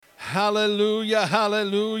Hallelujah,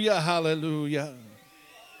 hallelujah, hallelujah.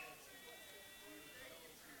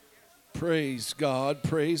 Praise God,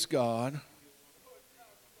 praise God.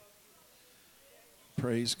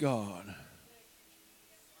 Praise God.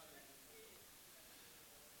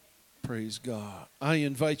 Praise God. I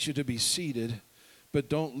invite you to be seated, but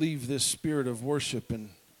don't leave this spirit of worship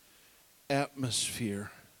and atmosphere.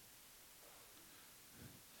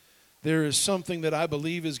 There is something that I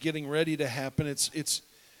believe is getting ready to happen.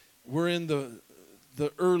 We're in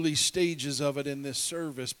the early stages of it in this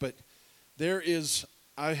service, but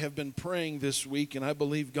I have been praying this week, and I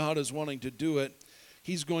believe God is wanting to do it.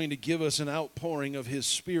 He's going to give us an outpouring of His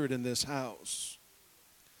Spirit in this house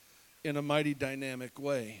in a mighty dynamic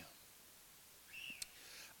way.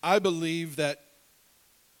 I believe that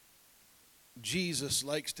Jesus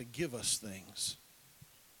likes to give us things.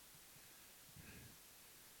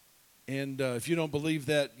 And if you don't believe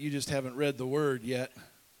that, you just haven't read the Word yet.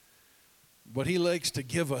 But He likes to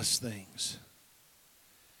give us things.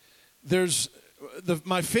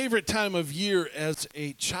 My favorite time of year as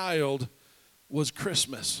a child was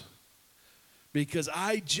Christmas, because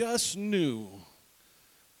I just knew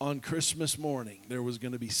on Christmas morning there was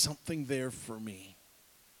going to be something there for me,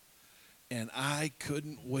 and I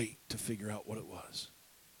couldn't wait to figure out what it was.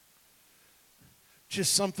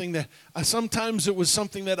 Just something that, sometimes it was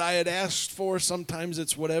something that I had asked for, sometimes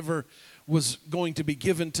it's whatever was going to be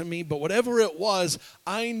given to me, but whatever it was,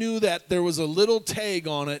 I knew that there was a little tag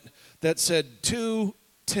on it that said, "To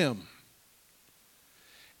Tim."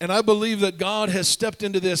 And I believe that God has stepped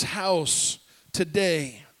into this house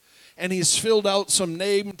today, and He's filled out some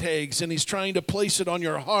name tags, and He's trying to place it on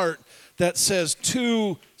your heart that says,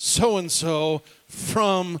 "To so-and-so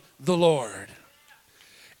from the Lord."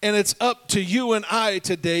 And it's up to you and I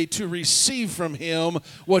today to receive from Him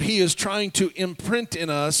what He is trying to imprint in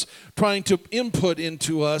us, trying to input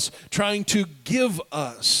into us, trying to give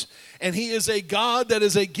us. And He is a God that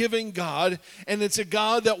is a giving God, and it's a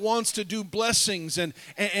God that wants to do blessings and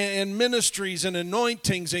ministries and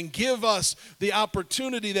anointings and give us the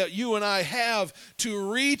opportunity that you and I have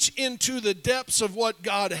to reach into the depths of what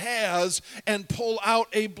God has and pull out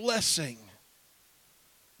a blessing.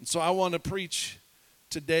 And so I want to preach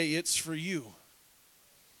today. It's for you.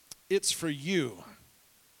 It's for you.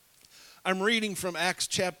 I'm reading from Acts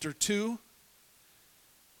chapter 2.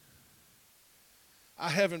 I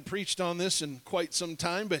haven't preached on this in quite some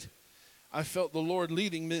time, but I felt the Lord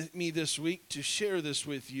leading me this week to share this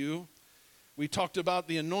with you. We talked about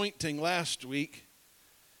the anointing last week.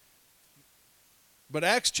 But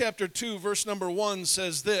Acts chapter 2, verse number 1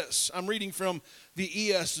 says this. I'm reading from the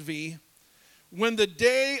ESV. When the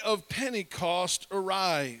day of Pentecost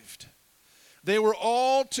arrived, they were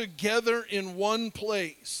all together in one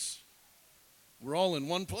place. We're all in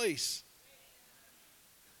one place.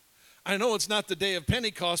 I know it's not the day of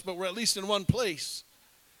Pentecost, but we're at least in one place.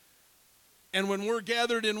 And when we're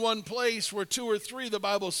gathered in one place, where two or three, the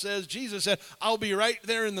Bible says, Jesus said, I'll be right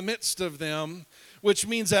there in the midst of them, which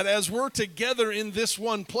means that as we're together in this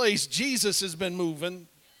one place, Jesus has been moving.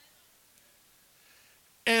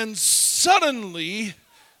 And suddenly,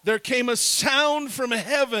 there came a sound from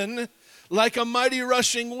heaven like a mighty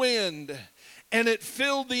rushing wind, and it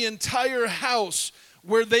filled the entire house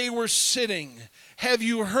where they were sitting. Have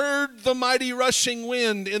you heard the mighty rushing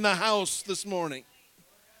wind in the house this morning?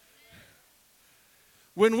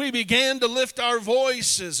 When we began to lift our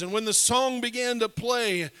voices and when the song began to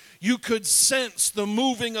play, you could sense the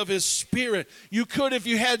moving of His Spirit. You could, if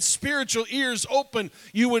you had spiritual ears open,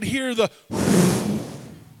 you would hear the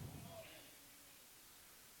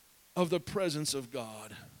of the presence of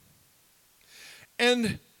God.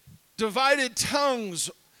 And divided tongues,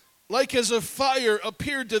 like as a fire,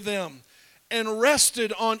 appeared to them and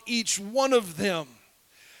rested on each one of them.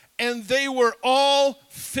 And they were all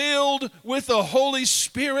filled with the Holy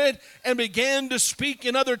Spirit and began to speak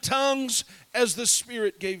in other tongues as the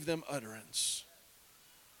Spirit gave them utterance.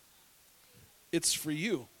 It's for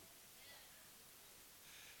you.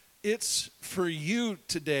 It's for you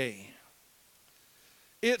today.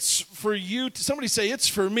 It's for you. Somebody say, it's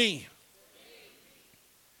for me.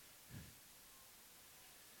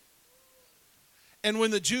 And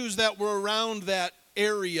when the Jews that were around that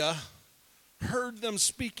area heard them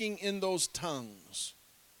speaking in those tongues.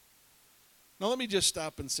 Now let me just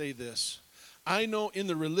stop and say this. I know in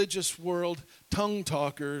the religious world, tongue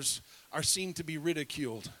talkers are seen to be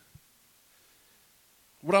ridiculed.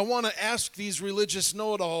 What I want to ask these religious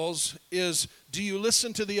know-it-alls is, do you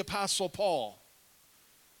listen to the Apostle Paul?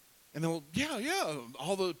 And they'll, yeah,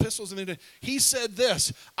 all the epistles. And he said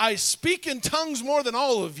this, I speak in tongues more than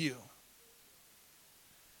all of you.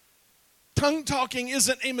 Tongue talking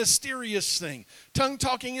isn't a mysterious thing. Tongue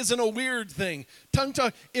talking isn't a weird thing.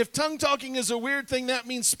 If tongue talking is a weird thing, that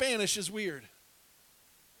means Spanish is weird.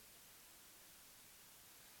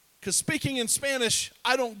 Because speaking in Spanish,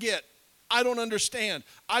 I don't get. I don't understand.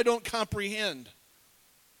 I don't comprehend.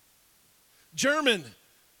 German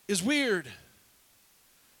is weird.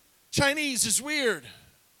 Chinese is weird.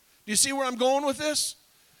 Do you see where I'm going with this?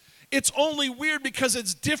 It's only weird because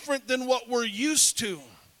it's different than what we're used to.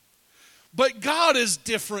 But God is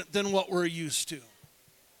different than what we're used to.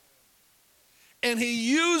 And He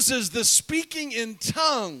uses the speaking in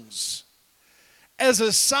tongues as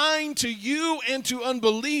a sign to you and to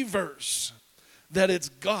unbelievers that it's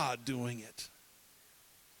God doing it.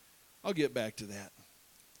 I'll get back to that.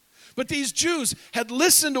 But these Jews had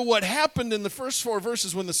listened to what happened in the first 4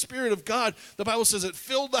 verses when the Spirit of God, the Bible says, it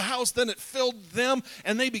filled the house, then it filled them,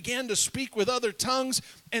 and they began to speak with other tongues.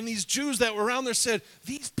 And these Jews that were around there said,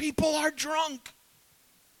 these people are drunk.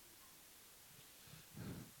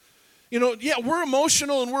 You know, yeah, we're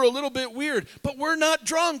emotional and we're a little bit weird, but we're not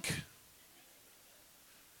drunk.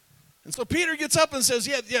 And so Peter gets up and says,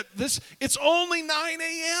 it's only 9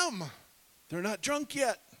 a.m. They're not drunk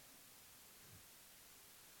yet.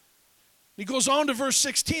 He goes on to verse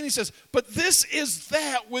 16, he says, but this is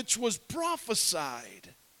that which was prophesied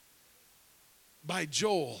by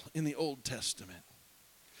Joel in the Old Testament.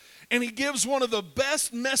 And he gives one of the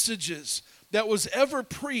best messages that was ever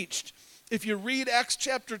preached. If you read Acts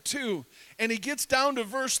chapter 2, and he gets down to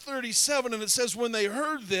verse 37, and it says, when they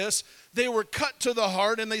heard this, they were cut to the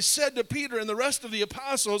heart, and they said to Peter and the rest of the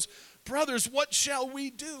apostles, brothers, what shall we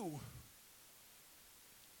do?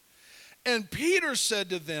 And Peter said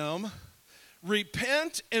to them,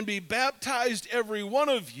 repent and be baptized every one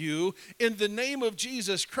of you in the name of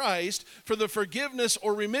Jesus Christ for the forgiveness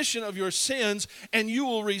or remission of your sins, and you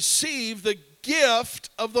will receive the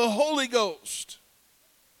gift of the Holy Ghost.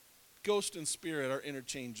 Ghost and spirit are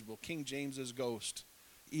interchangeable. King James is ghost.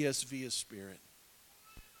 ESV is spirit.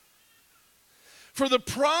 For the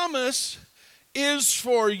promise is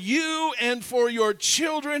for you and for your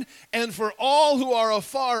children and for all who are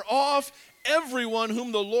afar off, everyone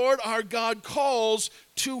whom the Lord our God calls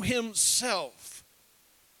to Himself.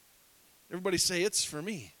 Everybody say, it's for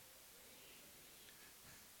me.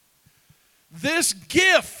 This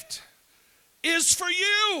gift is for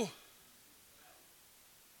you.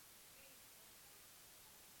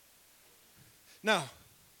 Now,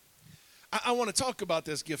 I want to talk about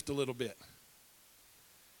this gift a little bit.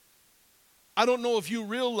 I don't know if you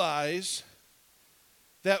realize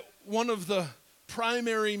that one of the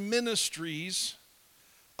primary ministries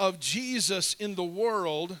of Jesus in the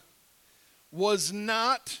world was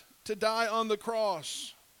not to die on the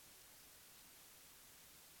cross.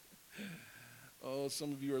 Oh,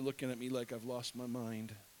 some of you are looking at me like I've lost my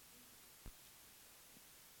mind.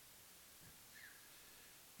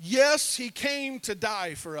 Yes, He came to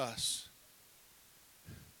die for us.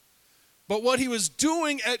 But what He was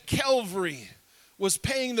doing at Calvary was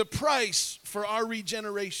paying the price for our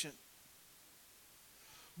regeneration.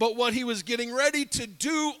 But what He was getting ready to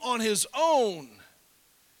do on His own,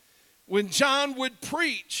 when John would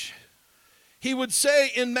preach, he would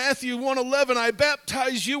say in Matthew 1:11, I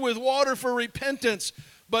baptize you with water for repentance,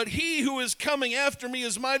 but He who is coming after me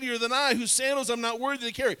is mightier than I, whose sandals I'm not worthy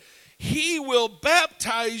to carry. He will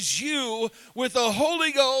baptize you with the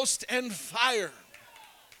Holy Ghost and fire.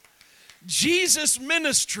 Jesus'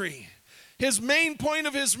 ministry, His main point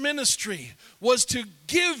of His ministry was to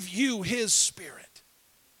give you His Spirit.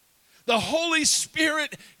 The Holy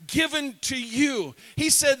Spirit given to you. He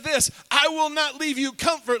said this, I will not leave you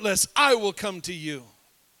comfortless. I will come to you.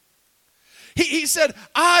 He said,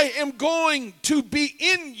 I am going to be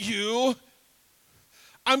in you.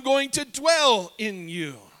 I'm going to dwell in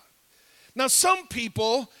you. Now, some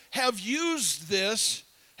people have used this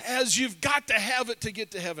as you've got to have it to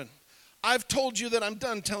get to heaven. I've told you that I'm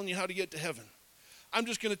done telling you how to get to heaven. I'm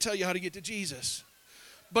just going to tell you how to get to Jesus.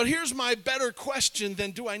 But here's my better question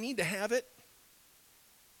than do I need to have it?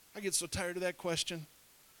 I get so tired of that question.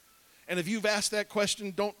 And if you've asked that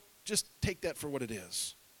question, don't just take that for what it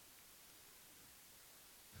is.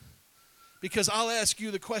 Because I'll ask you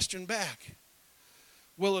the question back.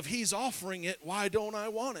 Well, if He's offering it, why don't I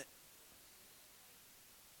want it?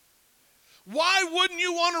 Why wouldn't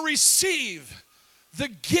you want to receive the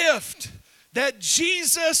gift that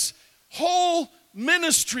Jesus' whole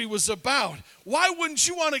ministry was about? Why wouldn't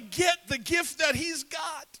you want to get the gift that He's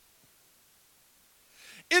got?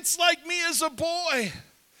 It's like me as a boy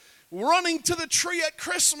running to the tree at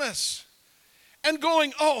Christmas and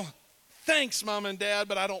going, oh, thanks, Mom and Dad,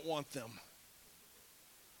 but I don't want them.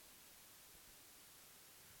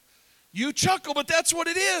 You chuckle, but that's what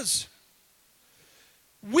it is.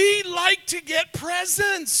 We like to get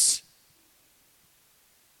presents.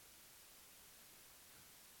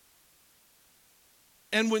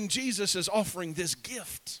 And when Jesus is offering this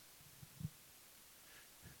gift,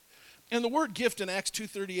 and the word gift in Acts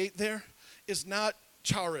 2:38 there is not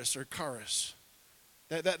charis or charis.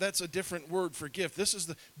 That's a different word for gift. This is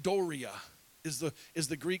the doria, is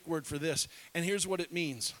the Greek word for this. And here's what it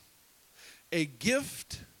means. A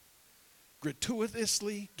gift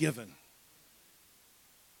gratuitously given.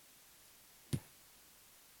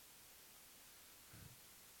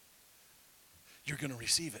 You're going to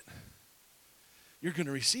receive it. You're going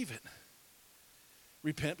to receive it.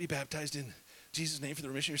 Repent, be baptized in Jesus' name for the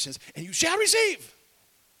remission of your sins, and you shall receive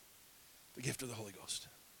the gift of the Holy Ghost.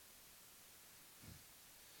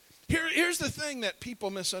 Here's the thing that people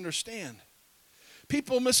misunderstand.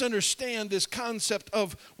 People misunderstand this concept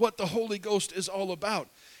of what the Holy Ghost is all about.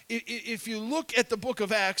 If you look at the book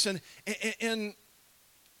of Acts, and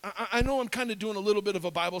I know I'm kind of doing a little bit of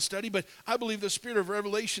a Bible study, but I believe the spirit of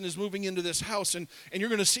revelation is moving into this house, and you're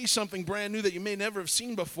going to see something brand new that you may never have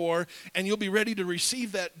seen before, and you'll be ready to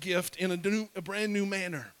receive that gift in a brand new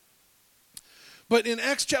manner. But in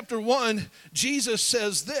Acts chapter 1, Jesus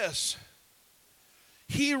says this.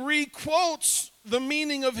 He requotes the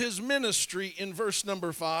meaning of his ministry in verse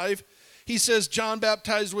number 5. He says, John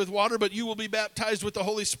baptized with water, but you will be baptized with the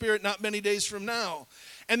Holy Spirit not many days from now.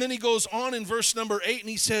 And then he goes on in verse number 8 and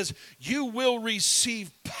he says, you will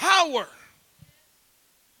receive power.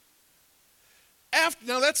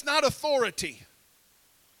 Now that's not authority.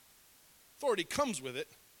 Authority comes with it.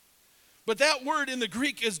 But that word in the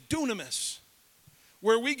Greek is dunamis,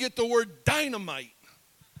 where we get the word dynamite.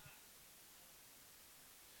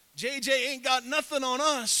 JJ ain't got nothing on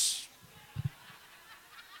us.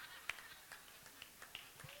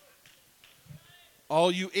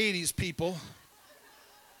 All you 80s people.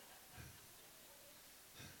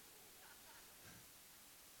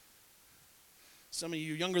 Some of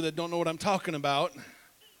you younger that don't know what I'm talking about.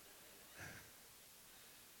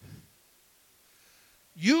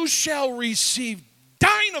 You shall receive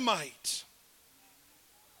dynamite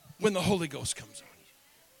when the Holy Ghost comes on you.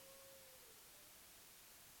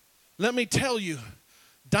 Let me tell you,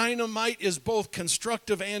 dynamite is both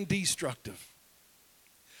constructive and destructive.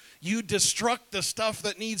 You destruct the stuff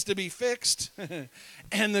that needs to be fixed,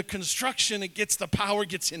 and the construction, it gets the power,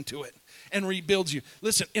 gets into it, and rebuilds you.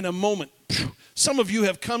 Listen, in a moment, some of you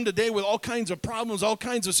have come today with all kinds of problems, all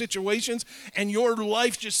kinds of situations, and your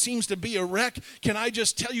life just seems to be a wreck. Can I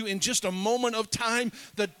just tell you, in just a moment of time,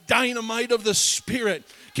 the dynamite of the Spirit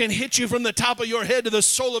can hit you from the top of your head to the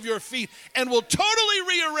sole of your feet and will totally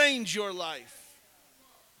rearrange your life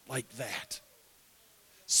like that.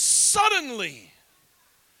 Suddenly,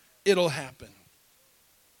 it'll happen.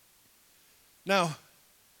 Now,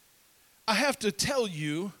 I have to tell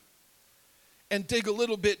you and dig a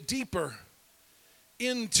little bit deeper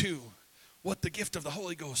into what the gift of the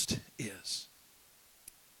Holy Ghost is.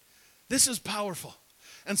 This is powerful.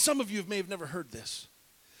 And some of you may have never heard this.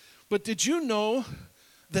 But did you know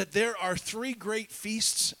that there are 3 great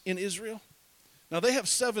feasts in Israel? Now, they have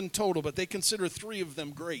 7 total, but they consider 3 of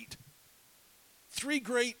them great. 3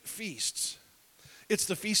 great feasts. It's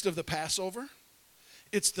the Feast of the Passover,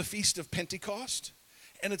 it's the Feast of Pentecost,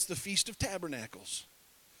 and it's the Feast of Tabernacles.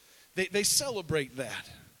 They celebrate that.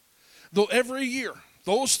 Though every year,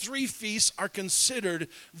 those 3 feasts are considered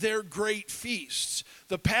their great feasts.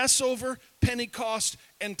 The Passover, Pentecost,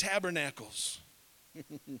 and Tabernacles.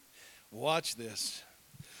 Watch this.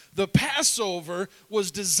 The Passover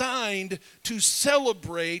was designed to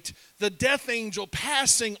celebrate the death angel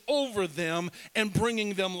passing over them and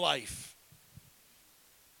bringing them life.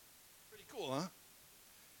 Huh?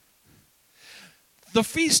 The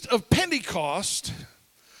Feast of Pentecost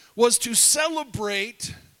was to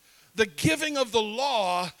celebrate the giving of the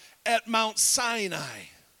law at Mount Sinai,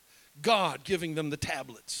 God giving them the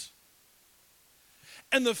tablets.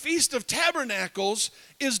 And the Feast of Tabernacles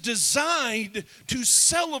is designed to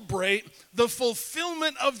celebrate the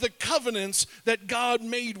fulfillment of the covenants that God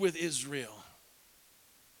made with Israel.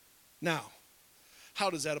 Now, how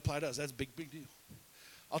does that apply to us? That's a big deal.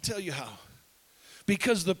 I'll tell you how.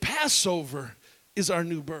 Because the Passover is our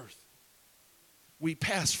new birth. We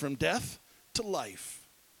pass from death to life.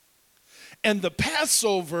 And the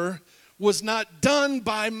Passover was not done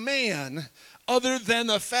by man, other than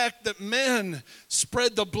the fact that men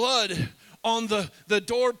spread the blood on the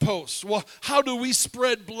doorposts. Well, how do we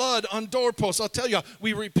spread blood on doorposts? I'll tell you,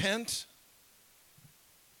 we repent.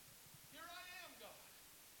 Here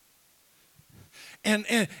I am,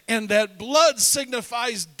 God. And that blood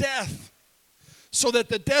signifies death. so that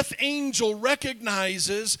the death angel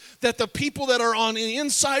recognizes that the people that are on the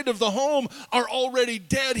inside of the home are already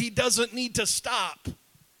dead. He doesn't need to stop.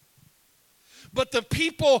 But the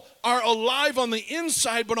people are alive on the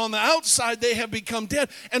inside, but on the outside they have become dead.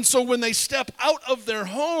 And so when they step out of their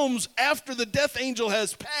homes after the death angel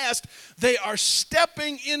has passed, they are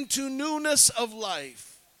stepping into newness of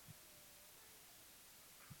life.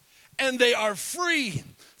 And they are free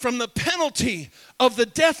from the penalty of the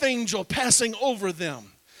death angel passing over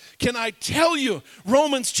them. Can I tell you,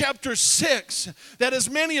 Romans chapter 6, that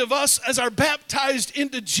as many of us as are baptized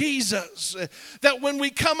into Jesus, that when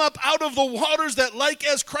we come up out of the waters, that like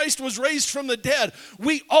as Christ was raised from the dead,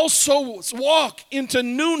 we also walk into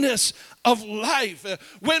newness of life.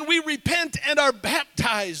 When we repent and are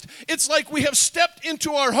baptized, it's like we have stepped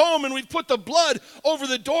into our home and we've put the blood over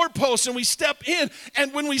the doorpost and we step in.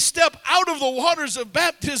 And when we step out of the waters of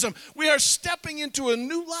baptism, we are stepping into a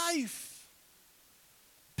new life.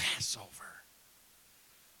 Passover.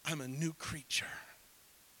 I'm a new creature.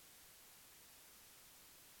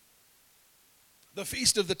 The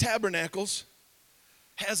Feast of the Tabernacles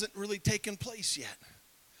hasn't really taken place yet.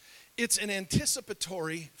 It's an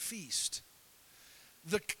anticipatory feast.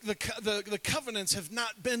 The covenants have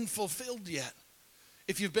not been fulfilled yet.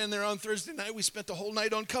 If you've been there on Thursday night, we spent the whole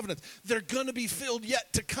night on covenants. They're going to be filled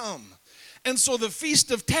yet to come. And so the Feast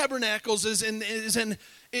of Tabernacles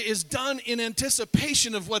is done in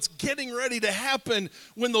anticipation of what's getting ready to happen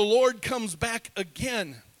when the Lord comes back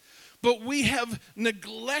again. But we have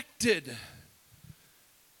neglected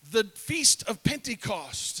the Feast of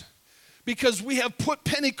Pentecost because we have put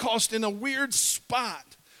Pentecost in a weird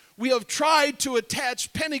spot. We have tried to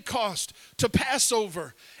attach Pentecost to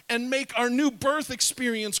Passover and make our new birth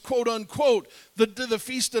experience, quote unquote, the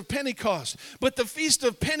Feast of Pentecost. But the Feast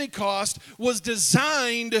of Pentecost was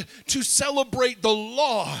designed to celebrate the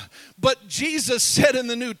law. But Jesus said in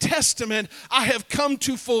the New Testament, I have come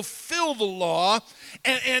to fulfill the law.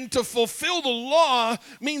 And to fulfill the law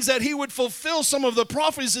means that he would fulfill some of the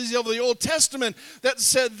prophecies of the Old Testament that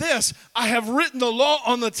said this, I have written the law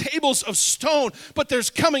on the tables of stone, but there's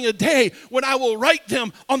coming a day when I will write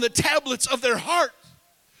them on the tablets of their heart.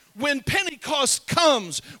 When Pentecost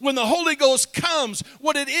comes, when the Holy Ghost comes,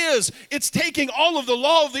 what it is, it's taking all of the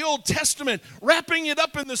law of the Old Testament, wrapping it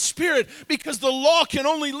up in the Spirit, because the law can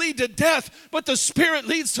only lead to death, but the Spirit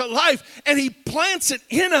leads to life, and he plants it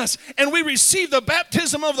in us, and we receive the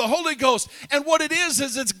baptism of the Holy Ghost. And what it is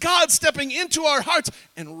it's God stepping into our hearts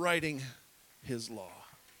and writing his law.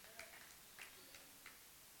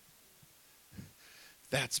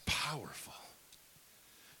 That's powerful.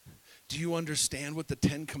 Do you understand what the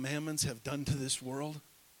 10 Commandments have done to this world?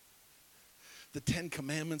 The 10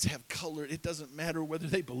 Commandments have colored. It doesn't matter whether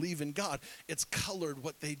they believe in God. It's colored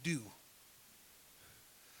what they do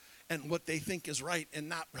and what they think is right and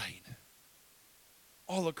not right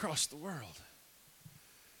all across the world.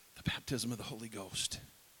 The baptism of the Holy Ghost.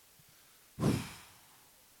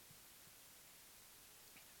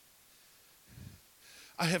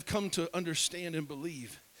 I have come to understand and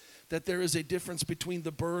believe that there is a difference between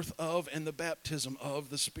the birth of and the baptism of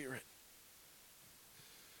the Spirit.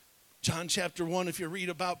 John chapter 1, if you read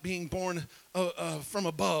about being born from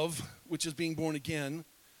above, which is being born again,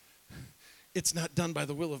 it's not done by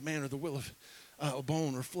the will of man or the will of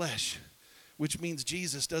bone or flesh, which means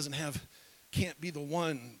Jesus can't be the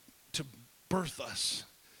one to birth us.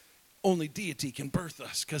 Only deity can birth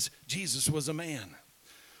us because Jesus was a man.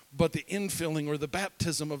 But the infilling or the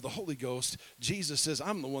baptism of the Holy Ghost, Jesus says,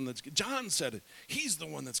 I'm the one John said it. He's the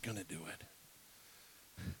one that's going to do it.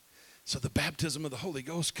 So the baptism of the Holy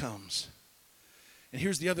Ghost comes. And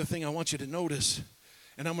here's the other thing I want you to notice,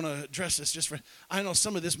 and I'm going to address this I know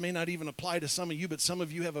some of this may not even apply to some of you, but some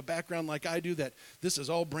of you have a background like I do that this is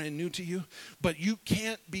all brand new to you. But you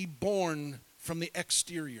can't be born from the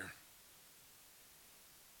exterior.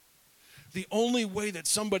 The only way that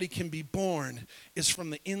somebody can be born is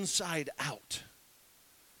from the inside out.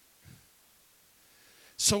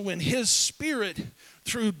 So when his Spirit,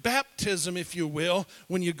 through baptism, if you will,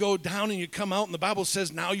 when you go down and you come out and the Bible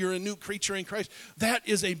says now you're a new creature in Christ, that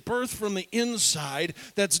is a birth from the inside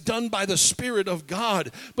that's done by the Spirit of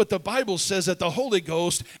God. But the Bible says that the Holy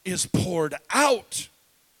Ghost is poured out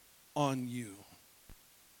on you.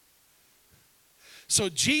 So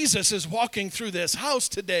Jesus is walking through this house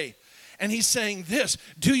today. And he's saying this,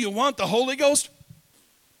 do you want the Holy Ghost?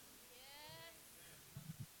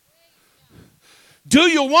 Do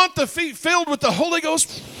you want the feet filled with the Holy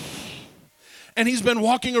Ghost? and he's been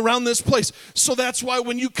walking around this place. So that's why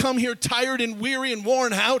when you come here tired and weary and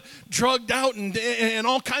worn out, drugged out and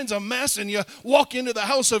all kinds of mess, and you walk into the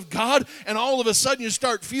house of God, and all of a sudden you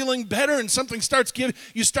start feeling better, and something starts giving,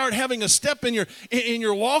 you start having a step in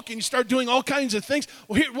your walk, and you start doing all kinds of things.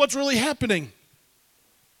 Well, here, what's really happening?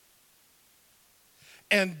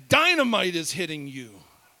 And dynamite is hitting you.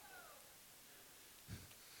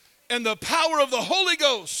 And the power of the Holy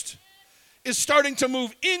Ghost is starting to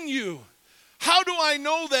move in you. How do I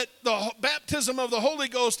know that the baptism of the Holy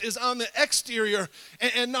Ghost is on the exterior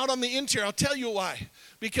and not on the interior? I'll tell you why.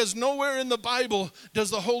 Because nowhere in the Bible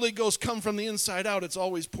does the Holy Ghost come from the inside out. It's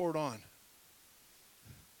always poured on.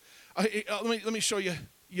 Let me show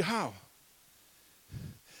you how.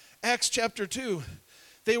 Acts chapter 2.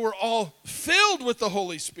 They were all filled with the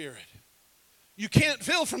Holy Spirit. You can't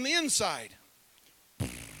fill from the inside.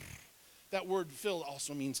 That word fill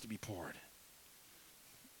also means to be poured.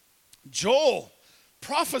 Joel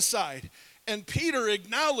prophesied, and Peter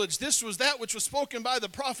acknowledged this was that which was spoken by the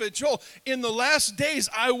prophet Joel. In the last days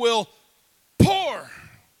I will pour.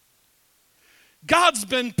 God's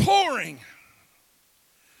been pouring.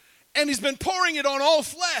 And he's been pouring it on all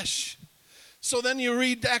flesh. So then you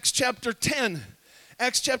read Acts chapter 10.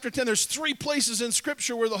 Acts chapter 10, there's 3 places in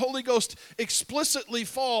Scripture where the Holy Ghost explicitly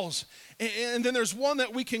falls. And then there's one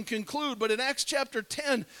that we can conclude. But in Acts chapter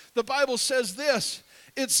 10, the Bible says this.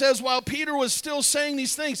 It says, while Peter was still saying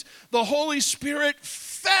these things, the Holy Spirit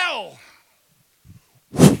fell.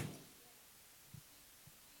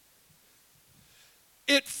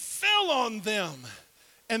 It fell on them,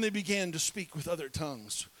 and they began to speak with other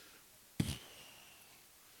tongues.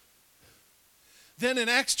 Then in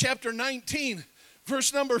Acts chapter 19,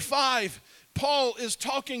 verse number 5, Paul is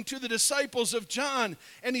talking to the disciples of John,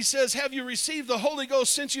 and he says, have you received the Holy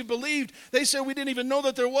Ghost since you believed? They said, we didn't even know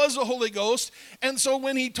that there was a Holy Ghost. And so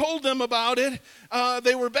when he told them about it,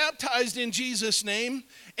 they were baptized in Jesus' name.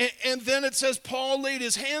 And then it says Paul laid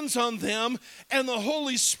his hands on them, and the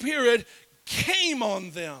Holy Spirit came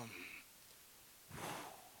on them.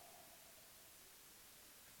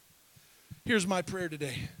 Here's my prayer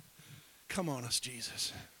today. Come on us,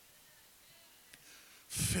 Jesus.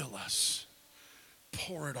 Fill us.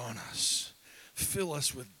 Pour it on us. Fill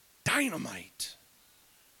us with dynamite.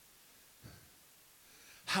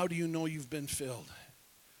 How do you know you've been filled?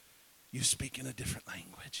 You speak in a different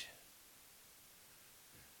language.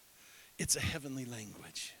 It's a heavenly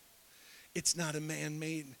language. It's not a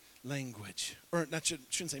man-made language. Or not,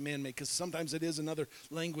 shouldn't say man-made, because sometimes it is another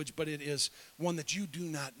language, but it is one that you do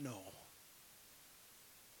not know.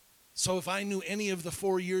 So if I knew any of the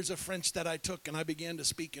 4 years of French that I took and I began to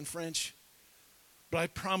speak in French, but I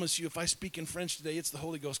promise you, if I speak in French today, it's the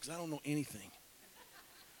Holy Ghost, because I don't know anything.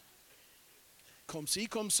 Comme ci,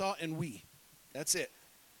 comme ça, and oui. That's it.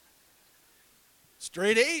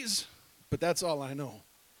 Straight A's, but that's all I know.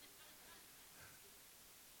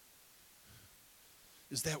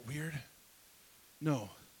 Is that weird?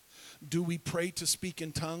 No. Do we pray to speak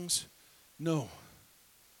in tongues? No.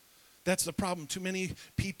 That's the problem. Too many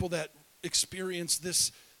people that experience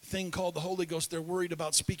this thing called the Holy Ghost, they're worried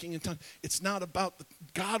about speaking in tongues. It's not about,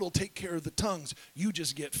 God will take care of the tongues. You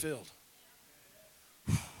just get filled.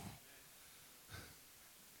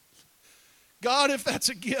 God, if that's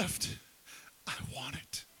a gift, I want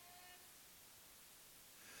it.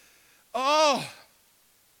 Oh.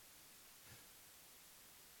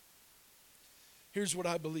 Here's what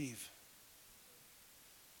I believe.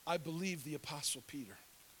 I believe the Apostle Peter.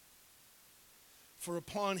 For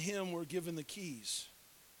upon him were given the keys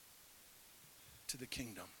to the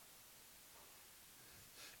kingdom.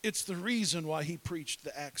 It's the reason why he preached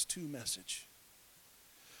the Acts 2 message.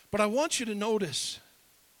 But I want you to notice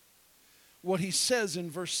what he says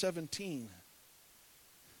in verse 17.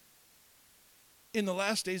 In the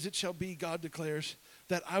last days it shall be, God declares,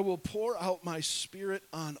 that I will pour out my Spirit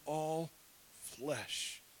on all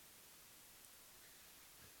flesh.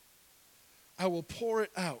 I will pour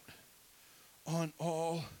it out on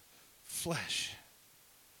all flesh.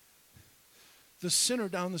 The sinner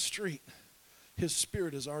down the street, his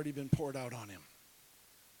Spirit has already been poured out on him.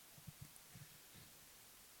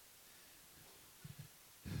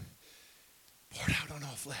 Poured out on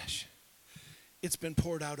all flesh. It's been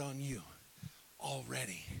poured out on you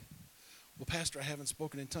already. Well, Pastor, I haven't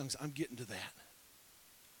spoken in tongues. I'm getting to that.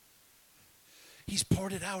 He's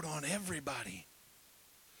poured it out on everybody.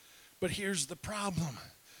 But here's the problem.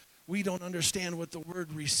 We don't understand what the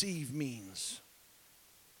word receive means.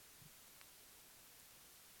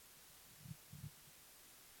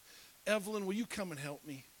 Evelyn, will you come and help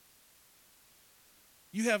me?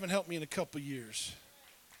 You haven't helped me in a couple years.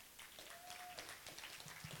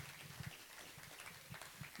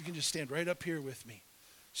 You can just stand right up here with me.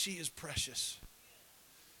 She is precious.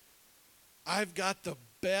 I've got the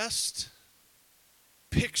best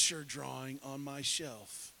picture drawing on my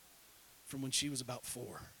shelf from when she was about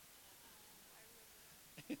 4.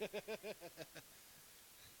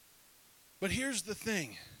 But here's the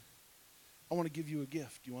thing. I want to give you a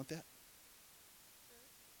gift. Do you want that?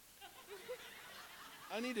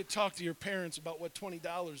 I need to talk to your parents about what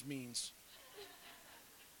 $20 means.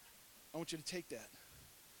 I want you to take that.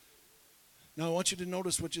 Now, I want you to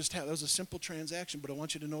notice what just happened. That was a simple transaction, but I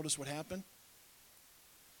want you to notice what happened.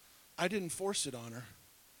 I didn't force it on her.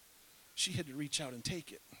 She had to reach out and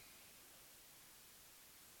take it.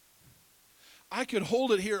 I could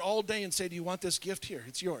hold it here all day and say, do you want this gift? Here,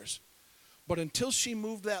 it's yours. But until she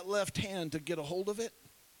moved that left hand to get a hold of it,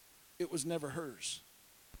 it was never hers,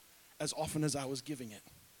 as often as I was giving it.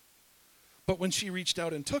 But when she reached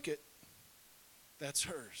out and took it, that's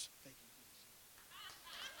hers. Thank you.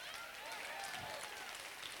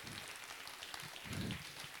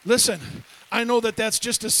 Listen, I know that that's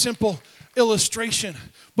just a simple illustration,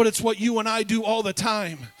 but it's what you and I do all the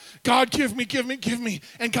time. God, give me, give me, give me.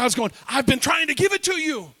 And God's going, I've been trying to give it to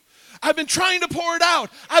you. I've been trying to pour it out.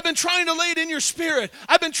 I've been trying to lay it in your spirit.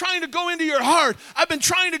 I've been trying to go into your heart. I've been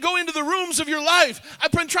trying to go into the rooms of your life.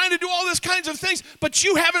 I've been trying to do all these kinds of things, but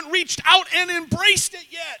you haven't reached out and embraced it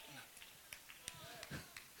yet.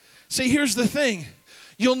 See, here's the thing.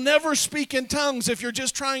 You'll never speak in tongues if you're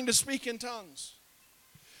just trying to speak in tongues.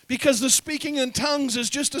 Because the speaking in tongues is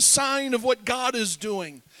just a sign of what God is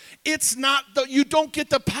doing. It's not that you don't get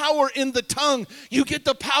the power in the tongue. You get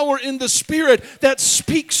the power in the Spirit that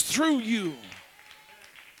speaks through you.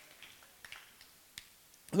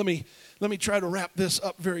 Let me try to wrap this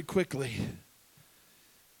up very quickly.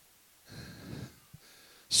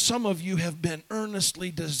 Some of you have been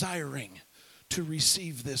earnestly desiring to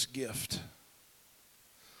receive this gift.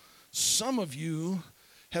 Some of you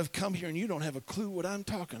have come here and you don't have a clue what I'm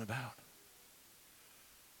talking about.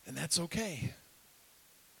 And that's okay.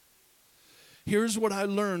 Here's what I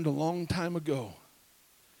learned a long time ago.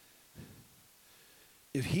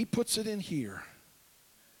 If he puts it in here,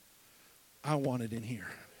 I want it in here.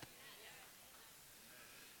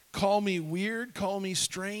 Call me weird, call me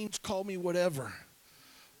strange, call me whatever.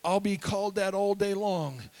 I'll be called that all day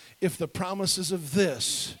long if the promises of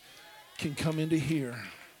this can come into here.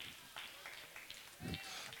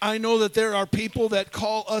 I know that there are people that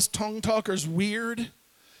call us tongue talkers weird,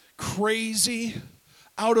 crazy,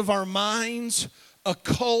 out of our minds, a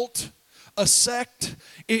cult, a sect.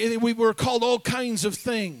 We were called all kinds of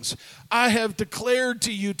things. I have declared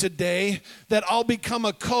to you today that I'll become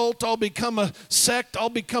a cult, I'll become a sect, I'll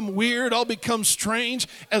become weird, I'll become strange,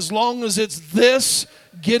 as long as it's this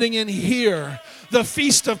getting in here. The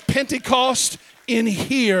Feast of Pentecost in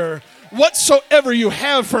here. Whatsoever you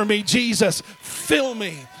have for me, Jesus, fill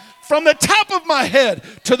me. From the top of my head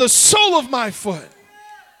to the sole of my foot.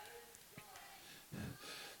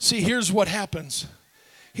 See, here's what happens.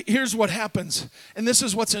 Here's what happens. And this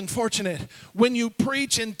is what's unfortunate. When you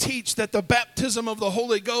preach and teach that the baptism of the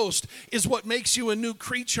Holy Ghost is what makes you a new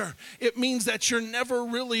creature, it means that you're never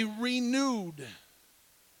really renewed.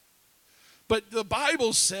 But the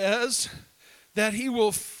Bible says that he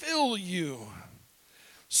will fill you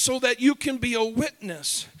so that you can be a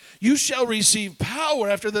witness. You shall receive power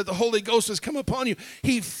after that the Holy Ghost has come upon you.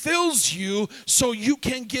 He fills you so you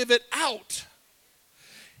can give it out.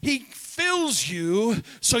 He fills you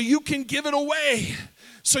so you can give it away,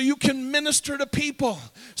 so you can minister to people,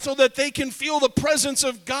 so that they can feel the presence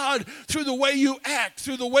of God through the way you act,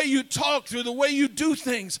 through the way you talk, through the way you do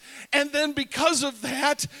things. And then because of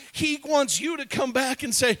that, he wants you to come back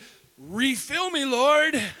and say, refill me,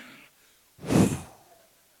 Lord.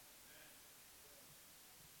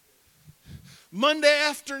 Monday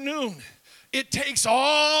afternoon, it takes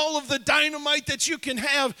all of the dynamite that you can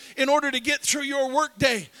have in order to get through your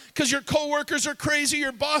workday, because your coworkers are crazy,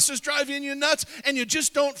 your boss is driving you nuts, and you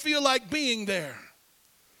just don't feel like being there.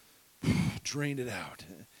 Drain it out.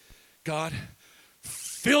 God,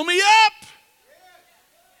 fill me up.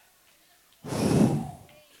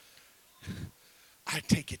 I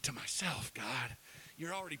take it to myself, God.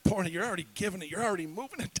 You're already pouring it. You're already giving it. You're already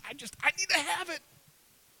moving it. I need to have it.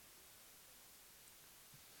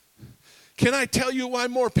 Can I tell you why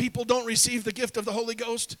more people don't receive the gift of the Holy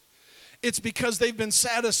Ghost? It's because they've been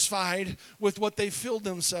satisfied with what they filled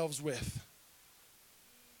themselves with.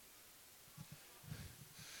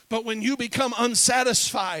 But when you become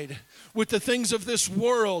unsatisfied with the things of this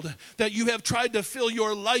world that you have tried to fill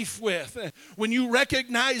your life with, when you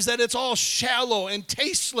recognize that it's all shallow and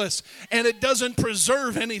tasteless and it doesn't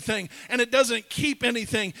preserve anything and it doesn't keep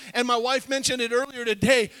anything, and my wife mentioned it earlier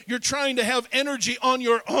today, you're trying to have energy on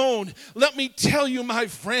your own. Let me tell you, my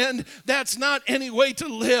friend, that's not any way to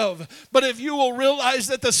live. But if you will realize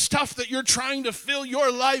that the stuff that you're trying to fill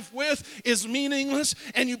your life with is meaningless,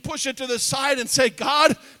 and you push it to the side and say,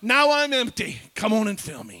 God, now I'm empty. Come on and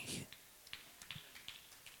fill me.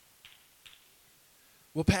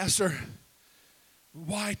 Well, Pastor,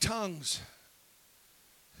 why tongues?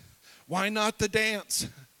 Why not the dance?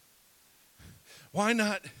 Why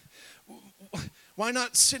not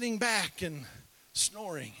sitting back and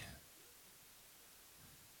snoring?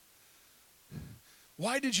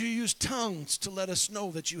 Why did you use tongues to let us know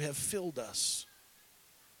that you have filled us?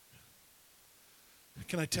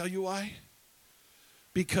 Can I tell you why?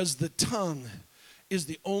 Because the tongue is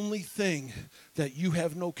the only thing that you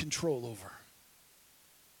have no control over.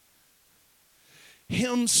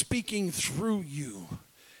 Him speaking through you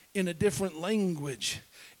in a different language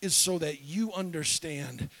is so that you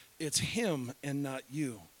understand it's him and not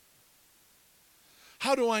you.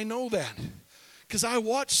 How do I know that? Because I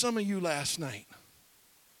watched some of you last night.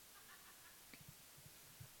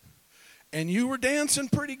 And you were dancing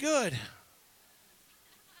pretty good.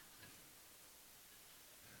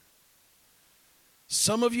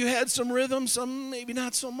 Some of you had some rhythm, some maybe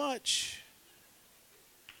not so much.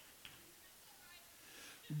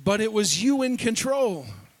 But it was you in control.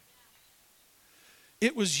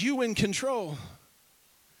 It was you in control.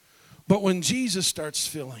 But when Jesus starts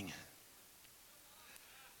filling,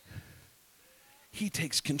 he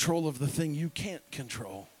takes control of the thing you can't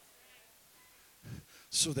control,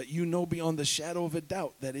 so that you know beyond the shadow of a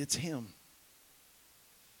doubt that it's him.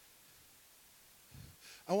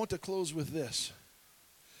 I want to close with this.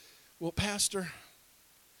 Well, Pastor,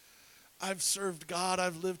 I've served God,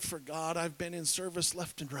 I've lived for God, I've been in service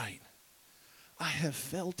left and right. I have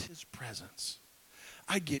felt his presence.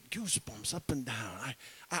 I get goosebumps up and down.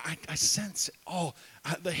 I sense it all.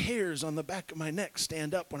 The hairs on the back of my neck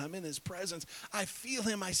stand up when I'm in his presence. I feel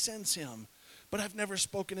him, I sense him. But I've never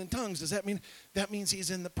spoken in tongues. Does that mean? That means he's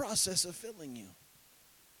in the process of filling you.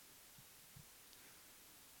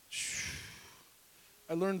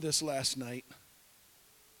 I learned this last night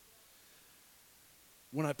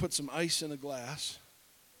when I put some ice in a glass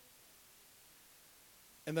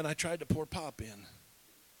and then I tried to pour pop in,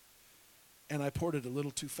 and I poured it a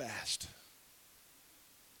little too fast.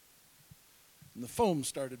 And the foam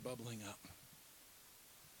started bubbling up.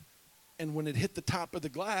 And when it hit the top of the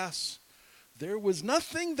glass, there was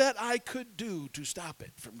nothing that I could do to stop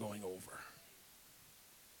it from going over.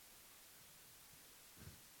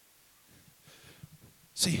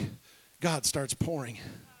 See, God starts pouring.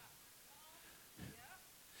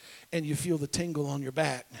 And you feel the tingle on your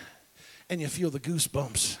back. And you feel the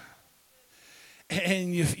goosebumps.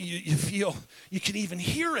 And you feel, you can even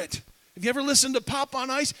hear it. Have you ever listened to Pop on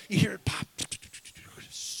Ice? You hear it pop.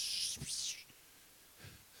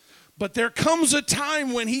 But there comes a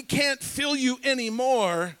time when he can't fill you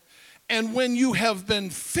anymore. And when you have been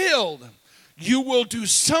filled, you will do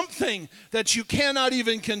something that you cannot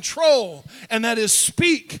even control, and that is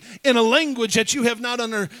speak in a language that you have not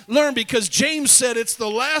learned, because James said it's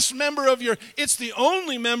the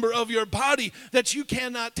only member of your body that you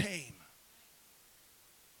cannot tame.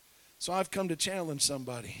 So I've come to challenge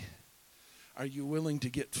somebody. Are you willing to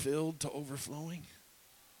get filled to overflowing?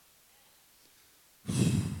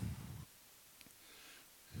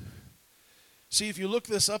 See, if you look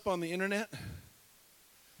this up on the internet,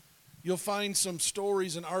 you'll find some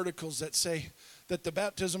stories and articles that say that the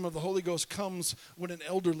baptism of the Holy Ghost comes when an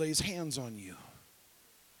elder lays hands on you.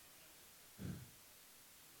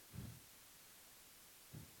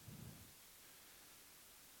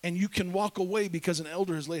 And you can walk away because an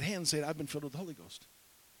elder has laid hands and said, I've been filled with the Holy Ghost.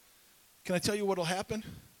 Can I tell you what will happen?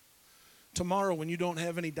 Tomorrow, when you don't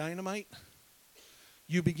have any dynamite,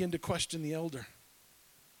 you begin to question the elder.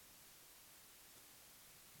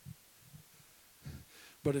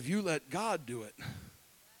 But if you let God do it,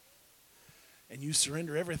 and you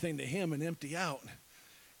surrender everything to him and empty out,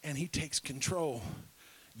 and he takes control,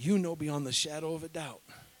 you know beyond the shadow of a doubt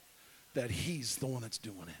that he's the one that's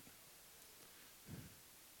doing it.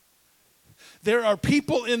 There are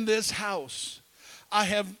people in this house.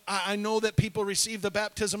 I know that people receive the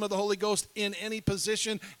baptism of the Holy Ghost in any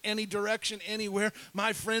position, any direction, anywhere.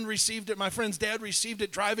 My friend received it. My friend's dad received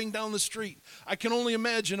it driving down the street. I can only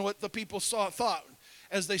imagine what the people thought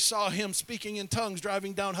as they saw him speaking in tongues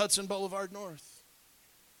driving down Hudson Boulevard North.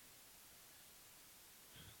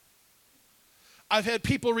 I've had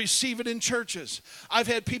people receive it in churches. I've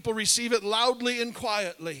had people receive it loudly and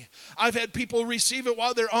quietly. I've had people receive it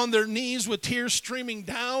while they're on their knees with tears streaming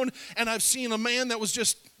down. And I've seen a man that was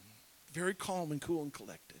just very calm and cool and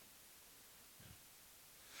collected.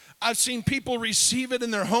 I've seen people receive it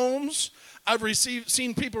in their homes. I've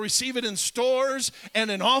seen people receive it in stores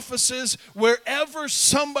and in offices. Wherever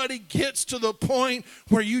somebody gets to the point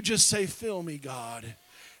where you just say, fill me, God,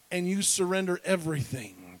 and you surrender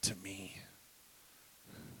everything to me.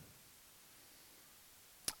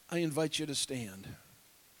 I invite you to stand.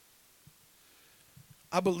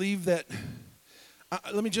 I believe that,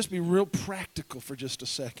 let me just be real practical for just a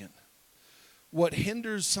second. What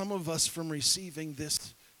hinders some of us from receiving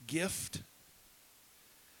this gift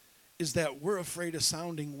is that we're afraid of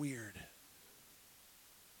sounding weird.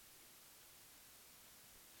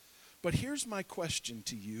 But here's my question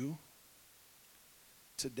to you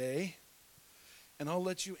today, and I'll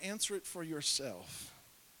let you answer it for yourself.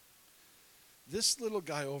 This little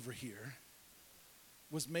guy over here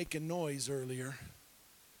was making noise earlier.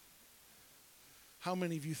 How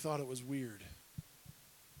many of you thought it was weird?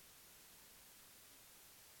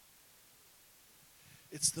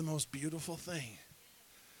 It's the most beautiful thing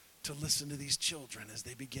to listen to these children as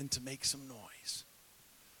they begin to make some noise.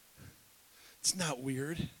 It's not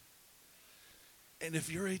weird. And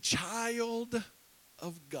if you're a child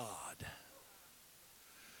of God,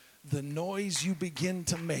 the noise you begin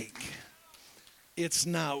to make, it's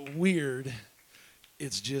not weird,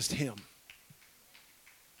 it's just Him.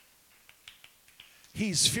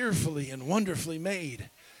 He's fearfully and wonderfully made.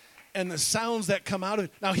 And the sounds that come out of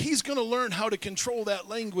it. Now, he's going to learn how to control that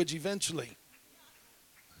language eventually.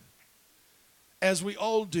 As we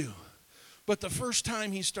all do. But the first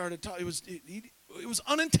time he started talking, it was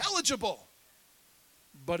unintelligible.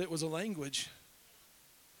 But it was a language.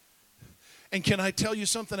 And can I tell you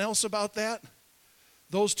something else about that?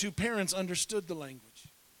 Those two parents understood the language.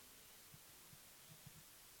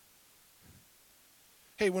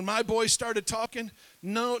 Hey, when my boy started talking,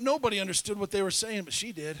 nobody understood what they were saying, but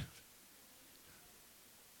she did.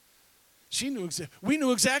 We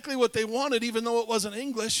knew exactly what they wanted, even though it wasn't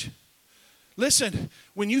English. Listen,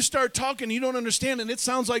 when you start talking, you don't understand, and it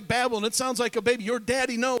sounds like babble, and it sounds like a baby. Your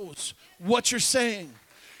daddy knows what you're saying.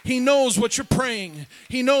 He knows what you're praying.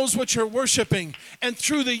 He knows what you're worshiping. And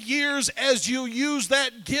through the years, as you use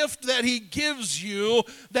that gift that He gives you,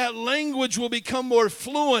 that language will become more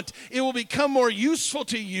fluent. It will become more useful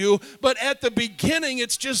to you. But at the beginning,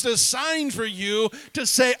 it's just a sign for you to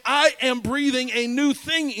say, I am breathing a new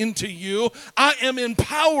thing into you. I am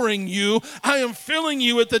empowering you. I am filling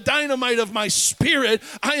you with the dynamite of my spirit.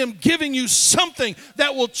 I am giving you something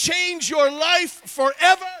that will change your life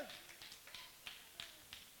forever.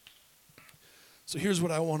 So here's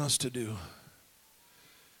what I want us to do.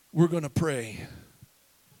 We're going to pray.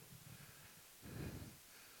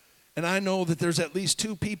 And I know that there's at least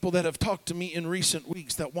 2 people that have talked to me in recent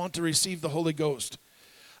weeks that want to receive the Holy Ghost.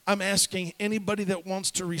 I'm asking anybody that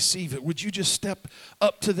wants to receive it, would you just step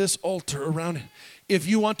up to this altar around? If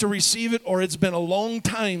you want to receive it, or it's been a long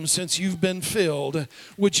time since you've been filled,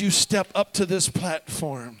 would you step up to this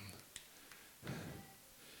platform?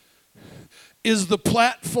 Is the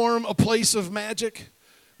platform a place of magic?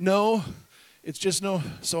 No. It's just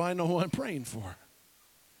so I know who I'm praying for.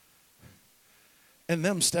 And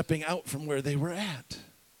them stepping out from where they were at.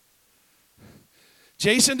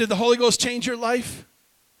 Jason, did the Holy Ghost change your life?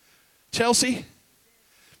 Chelsea?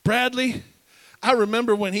 Bradley? I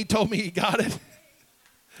remember when he told me he got it.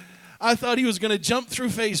 I thought he was going to jump through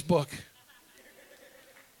Facebook.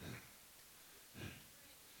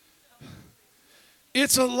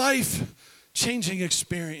 It's a life-changing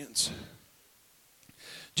experience.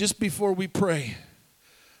 Just before we pray,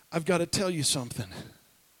 I've got to tell you something.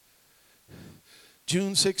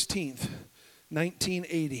 June 16th,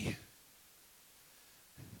 1980.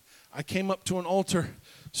 I came up to an altar,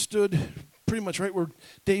 stood pretty much right where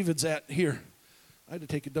David's at here. I had to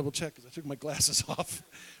take a double check because I took my glasses off.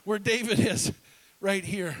 Where David is, right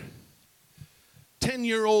here.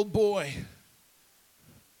 10-year-old boy.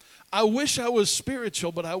 I wish I was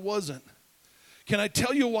spiritual, but I wasn't. Can I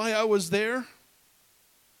tell you why I was there?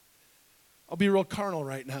 I'll be real carnal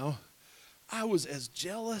right now. I was as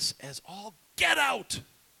jealous as all get out.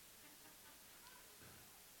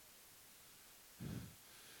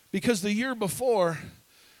 Because the year before,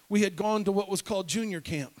 we had gone to what was called junior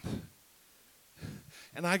camp.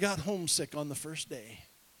 And I got homesick on the first day.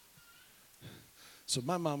 So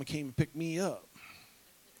my mama came and picked me up.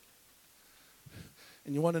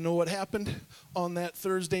 And you want to know what happened on that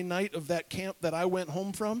Thursday night of that camp that I went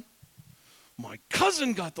home from? My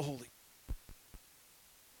cousin got the Holy.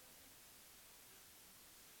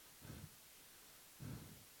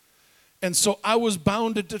 And so I was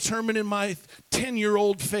bound to determine in my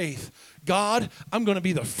 10-year-old faith, God, I'm going to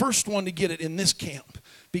be the first one to get it in this camp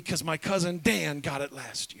because my cousin Dan got it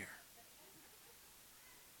last year.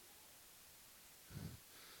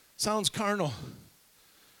 Sounds carnal,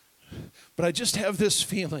 but I just have this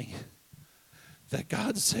feeling that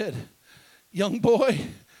God said, young boy,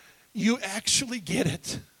 you actually get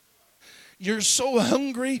it. You're so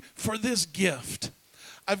hungry for this gift.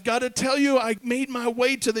 I've got to tell you, I made my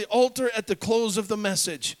way to the altar at the close of the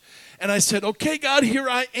message. And I said, okay, God, here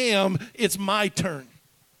I am. It's my turn.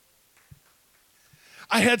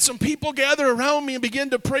 I had some people gather around me and begin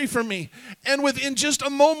to pray for me. And within just a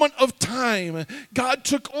moment of time, God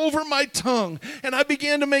took over my tongue. And I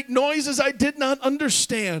began to make noises I did not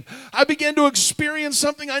understand. I began to experience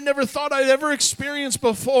something I never thought I'd ever experienced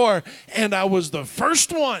before. And I was the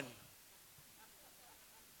first one.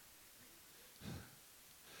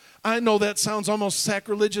 I know that sounds almost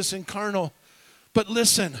sacrilegious and carnal, but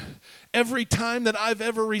listen, every time that I've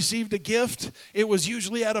ever received a gift, it was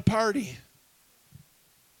usually at a party.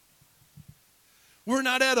 We're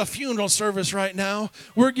not at a funeral service right now.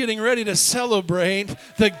 We're getting ready to celebrate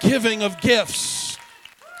the giving of gifts.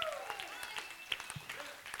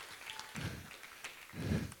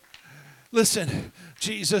 Listen,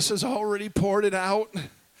 Jesus has already poured it out.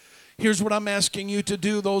 Here's what I'm asking you to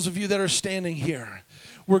do, those of you that are standing here.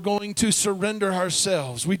 We're going to surrender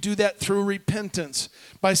ourselves. We do that through repentance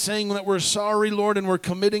by saying that we're sorry, Lord, and we're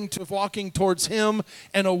committing to walking towards Him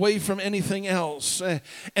and away from anything else.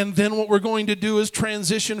 And then what we're going to do is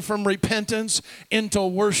transition from repentance into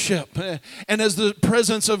worship. And as the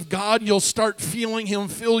presence of God, you'll start feeling Him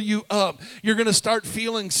fill you up. You're going to start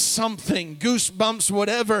feeling something, goosebumps,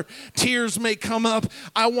 whatever, tears may come up.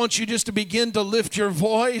 I want you just to begin to lift your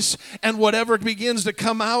voice, and whatever begins to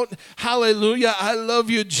come out, hallelujah, I love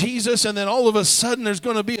you, Jesus. And then all of a sudden there's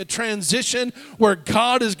going to be a transition where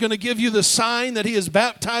God is going to give you the sign that He has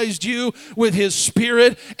baptized you with His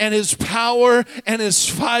Spirit and His power and His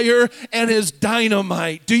fire and His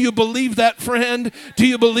dynamite. Do you believe that, friend? Do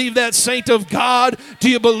you believe that, saint of God? Do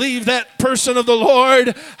you believe that, person of the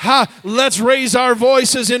Lord? Let's raise our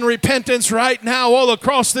voices in repentance right now all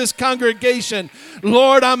across this congregation.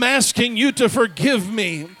 Lord, I'm asking you to forgive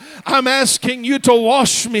me. I'm asking you to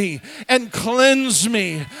wash me and cleanse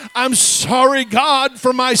me. I'm sorry, God,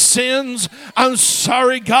 for my sins. I'm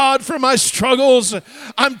sorry, God, for my struggles.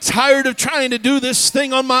 I'm tired of trying to do this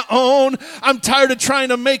thing on my own. I'm tired of trying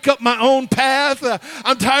to make up my own path.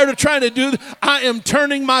 I'm tired of trying to do. I am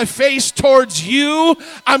turning my face towards you.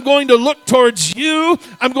 I'm going to look towards you.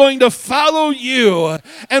 I'm going to follow you.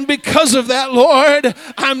 And because of that, Lord,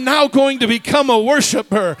 I'm now going to become a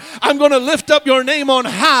worshiper. I'm going to lift up your name on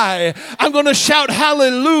high. I'm going to shout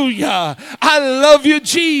hallelujah. I love you,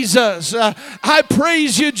 Jesus. I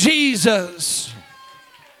praise you, Jesus.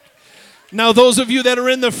 Now, those of you that are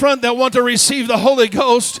in the front that want to receive the Holy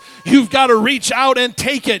Ghost, you've got to reach out and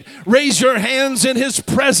take it. Raise your hands in His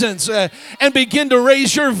presence and begin to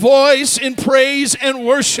raise your voice in praise and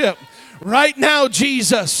worship. Right now,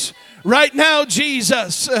 Jesus. Right now,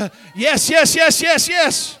 Jesus. Yes, yes, yes, yes,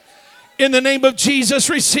 yes. In the name of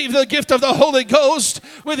Jesus, receive the gift of the Holy Ghost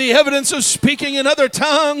with the evidence of speaking in other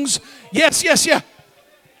tongues. Yes, yes, yeah.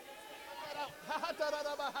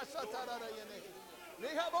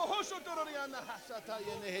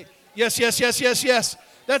 Yes, yes, yes, yes, yes.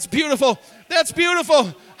 That's beautiful. That's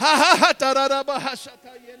beautiful. Yeah,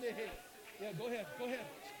 go ahead, go ahead.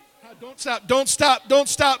 Don't stop, don't stop, don't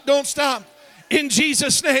stop, don't stop. In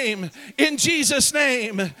Jesus' name, in Jesus'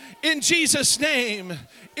 name, in Jesus' name.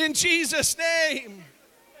 In Jesus' name.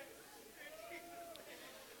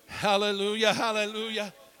 Hallelujah,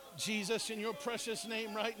 hallelujah. Jesus, in your precious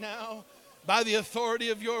name right now, by the authority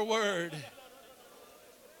of your word.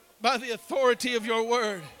 By the authority of your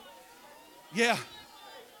word. Yeah.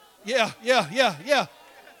 Yeah, yeah, yeah, yeah.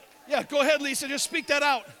 Yeah, go ahead, Lisa. Just speak that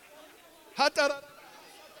out.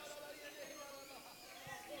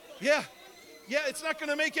 Yeah. Yeah, it's not going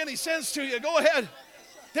to make any sense to you. Go ahead.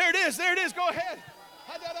 There it is. There it is. Go ahead.